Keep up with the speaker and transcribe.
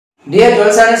Dear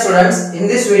 12th standard students, in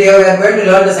this video we are going to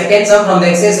learn the second sum from the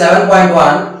exercise 11.1.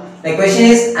 The question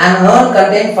is, an urn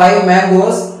contains 5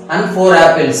 mangoes and 4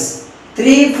 apples.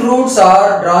 3 fruits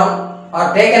are drawn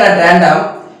or taken at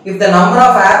random. If the number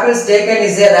of apples taken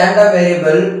is a random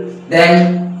variable,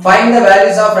 then find the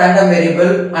values of random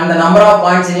variable and the number of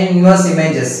points in inverse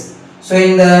images. So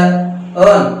in the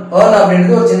urn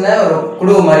அப்படின்றது ஒரு சின்ன ஒரு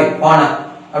குடு மாதிரி பானை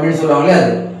அப்படினு சொல்வாங்களே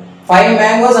அது 5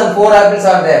 mangoes and 4 apples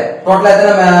are there. Total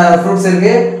எத்தனை fruits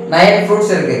இருக்கு? 9 fruits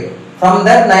இருக்கு. From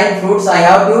that 9 fruits I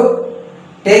have to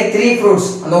take 3 fruits.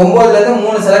 அந்த 9ல இருந்து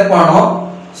 3 செலக்ட் பண்ணனும்.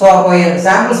 So அப்போ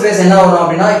sample space என்ன வரும்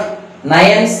அப்படினா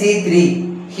 9C3.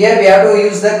 Here we have to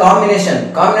use the combination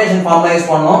formula use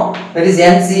பண்ணனும். That is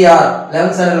NCR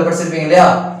 11th standardல படிச்சிருப்பீங்க இல்லையா?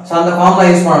 So அந்த formula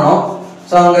யூஸ் பண்ணனும்.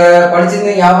 So அங்க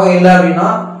படிச்சிருந்தீங்க ஞாபகம் இல்ல அப்படினா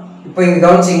இப்போ இங்க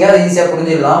கவனிச்சீங்க அது ஈஸியா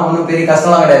புரிஞ்சிடலாம். ஒண்ணும் பெரிய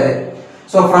கஷ்டம்லாம் கிடையாது.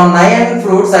 So from 9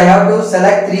 fruits I have to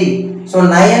select 3. So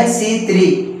 9C3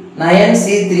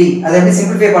 அதை எப்படி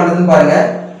simplify பண்றதுன்னு பாருங்க.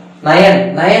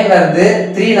 9 ல இருந்து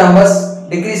 3 numbers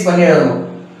decrease பண்ணி எழுதணும்.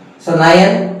 So 9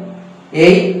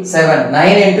 8 7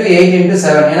 9 into 8 into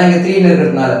 7 ஏனா இங்க 3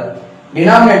 இருக்குறதுனால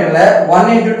denominatorல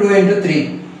 1 into 2 into 3.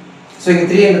 So இங்க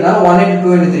 3 இருக்குனால 1 into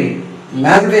 2 into 3.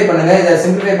 Multiply பண்ணுங்க. இத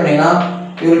simplify பண்ணீங்கன்னா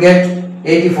you will get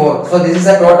 84. So this is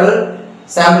the total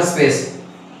sample space.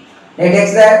 Let x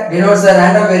that denotes the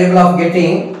random variable of getting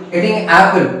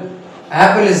apple.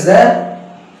 Apple is the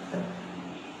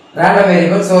random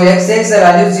variable. So x takes the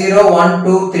value 0, 1,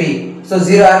 2, 3. So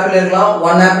 0 apple irkalam,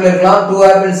 1 apple irkalam, 2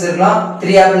 apples irkalam,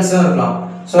 3 apples irkalam.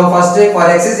 So first for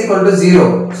x is equal to 0.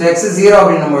 So x is 0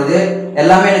 அப்படினும்போது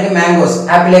எல்லாமே எனக்கு mangoes,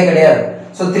 apple கிடையாது.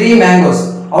 So 3 mangoes.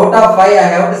 Out of 5 I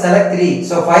have to select 3.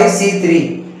 So 5C3.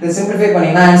 This simplify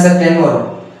பண்ணீங்கன்னா answer 10 வரும்.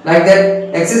 Like that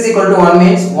x is equal to 1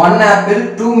 means 1 apple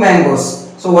 2 mangoes.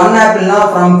 So 1 apple now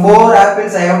from 4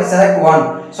 apples I have to select 1.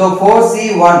 So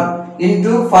 4C1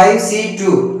 into 5C2.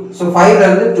 So 5 ல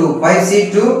இருந்து 2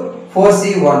 5C2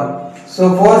 4C1. So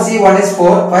 4C1 is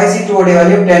 4 5C2 உடைய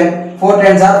value 10 4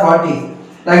 tens are 40.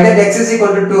 Like that x is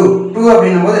equal to 2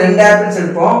 அப்படினும்போது 2 apples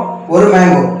எடுப்போம் 1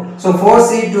 mango. So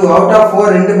 4C2 out of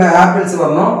 4 2 apples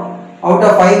வரணும். Out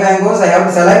of 5 mangoes I have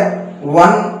to select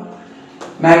 1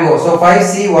 mango. So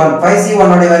 5C1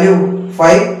 உடைய value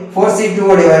 5 4C2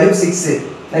 உடைய value 6.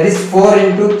 That is 4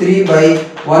 into 3 by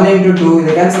 1 into 2. இத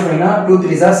cancel பண்ணினா 2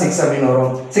 3s are 6 அப்படினு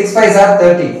வரும். 6 5s are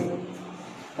 30.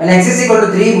 When x is equal to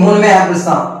 3 மூணுமே apples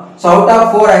தான். So out of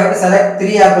 4 I have to select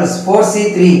 3 apples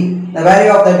 4C3. The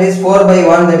value of that is 4 by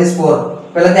 1, that is 4.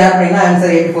 எல்லாத்தையும் add பண்ணினா answer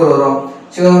 84 வரும்.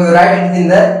 So we write it in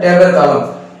the tabular column.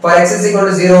 For x is equal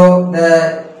to 0, the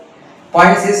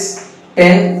points is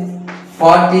 10,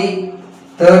 40,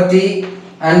 30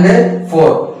 and 4.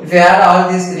 If you add all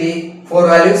these 4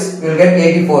 values, you will get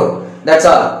 84. That's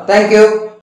all. Thank you.